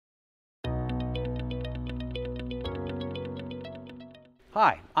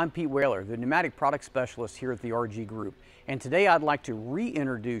Hi, I'm Pete Whaler, the Pneumatic Product Specialist here at the RG Group, and today I'd like to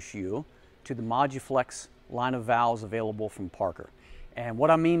reintroduce you to the Moduflex line of valves available from Parker. And what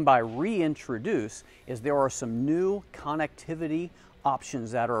I mean by reintroduce is there are some new connectivity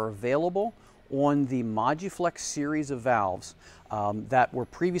options that are available on the Moduflex series of valves that were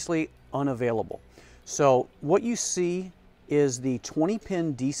previously unavailable. So what you see is the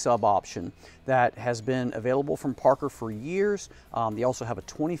 20-pin D-sub option that has been available from Parker for years. They also have a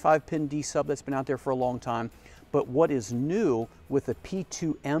 25-pin D-sub that's been out there for a long time. But what is new with the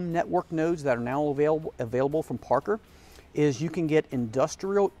P2M network nodes that are now available from Parker is you can get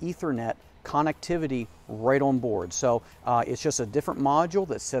industrial Ethernet connectivity right on board. So it's just a different module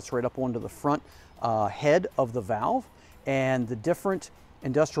that sets right up onto the front head of the valve, and the different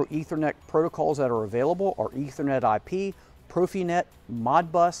industrial Ethernet protocols that are available are Ethernet IP, Profinet,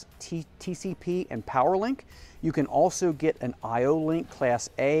 Modbus, TCP, and PowerLink. You can also get an IO link Class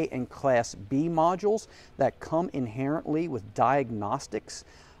A and Class B modules that come inherently with diagnostics.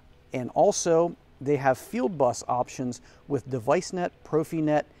 And also they have field bus options with DeviceNet,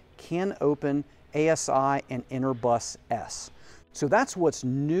 Profinet, CAN-Open, ASI, and Interbus S. So that's what's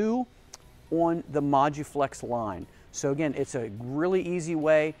new on the Moduflex line. So again, it's a really easy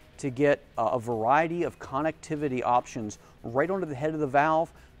way to get a variety of connectivity options right onto the head of the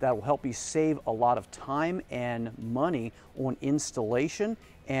valve that will help you save a lot of time and money on installation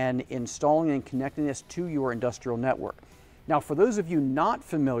and installing and connecting this to your industrial network. Now, for those of you not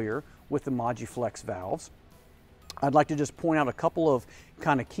familiar with the Moduflex valves, I'd like to just point out a couple of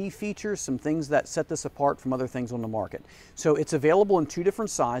kind of key features, some things that set this apart from other things on the market. So it's available in two different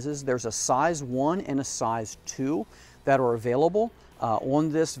sizes. There's a size 1 and a size 2 that are available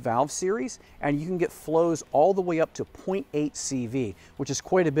on this valve series, and you can get flows all the way up to 0.8 CV, which is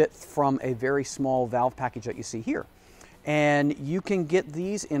quite a bit from a very small valve package that you see here. And you can get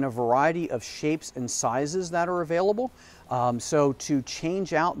these in a variety of shapes and sizes that are available. So to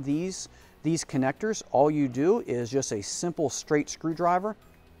change out these connectors, all you do is just a simple straight screwdriver,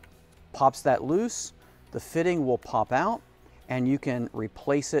 pops that loose, the fitting will pop out, and you can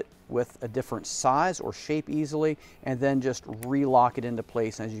replace it with a different size or shape easily, and then just relock it into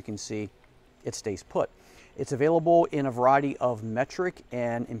place. As you can see, it stays put. It's available in a variety of metric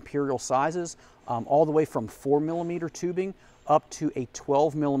and imperial sizes, all the way from 4mm tubing up to a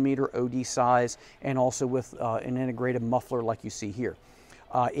 12mm OD size, and also with an integrated muffler like you see here.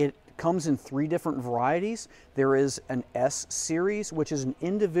 It comes in 3 different varieties. There is an S series, which is an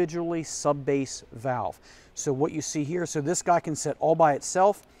individually sub-base valve. So what you see here, so this guy can sit all by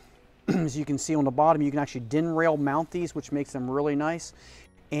itself. As you can see on the bottom, you can actually DIN rail mount these, which makes them really nice.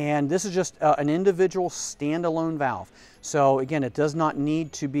 And this is just an individual standalone valve. So again, it does not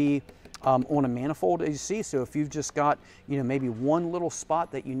need to be on a manifold, as you see. So if you've just got, maybe one little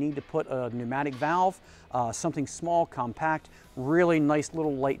spot that you need to put a pneumatic valve, something small, compact, really nice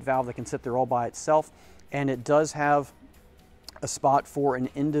little light valve that can sit there all by itself. And it does have a spot for an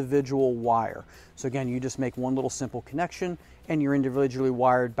individual wire. So again, you just make one little simple connection and you're individually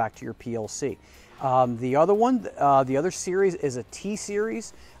wired back to your PLC. The other one, the other series is a T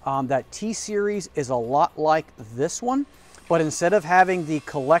series. That T series is a lot like this one, but instead of having the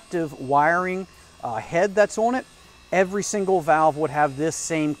collective wiring head that's on it, every single valve would have this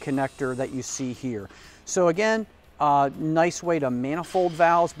same connector that you see here. So again, nice way to manifold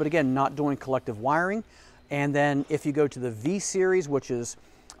valves, but again, not doing collective wiring. And then if you go to the V series, which is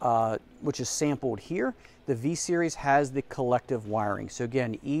sampled here, the V series has the collective wiring. So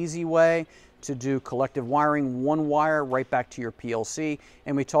again, easy way to do collective wiring, one wire right back to your PLC.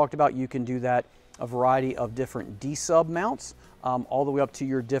 And we talked about you can do that a variety of different D-sub mounts, all the way up to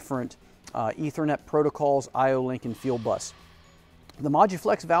your different Ethernet protocols, IO link, and field bus. The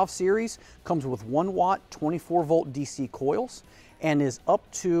Moduflex valve series comes with 1 watt, 24 volt DC coils and is up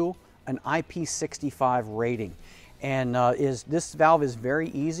to an IP65 rating. And this valve is very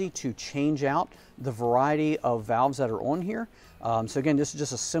easy to change out the variety of valves that are on here. So again, this is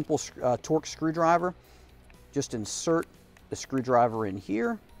just a simple torque screwdriver. Just insert the screwdriver in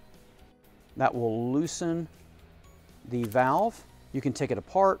here. That will loosen the valve. You can take it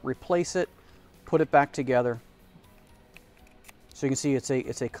apart, replace it, put it back together. So you can see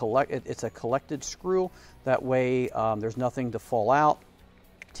it's a collected screw. That way there's nothing to fall out.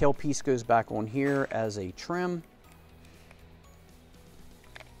 Tailpiece goes back on here as a trim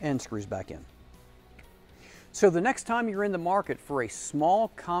and screws back in. So the next time you're in the market for a small,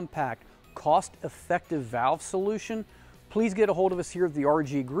 compact, cost-effective valve solution, please get a hold of us here at the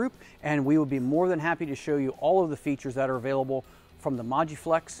RG Group, and we will be more than happy to show you all of the features that are available from the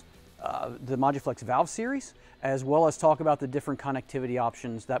Moduflex the Moduflex valve series, as well as talk about the different connectivity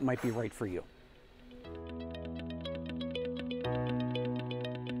options that might be right for you.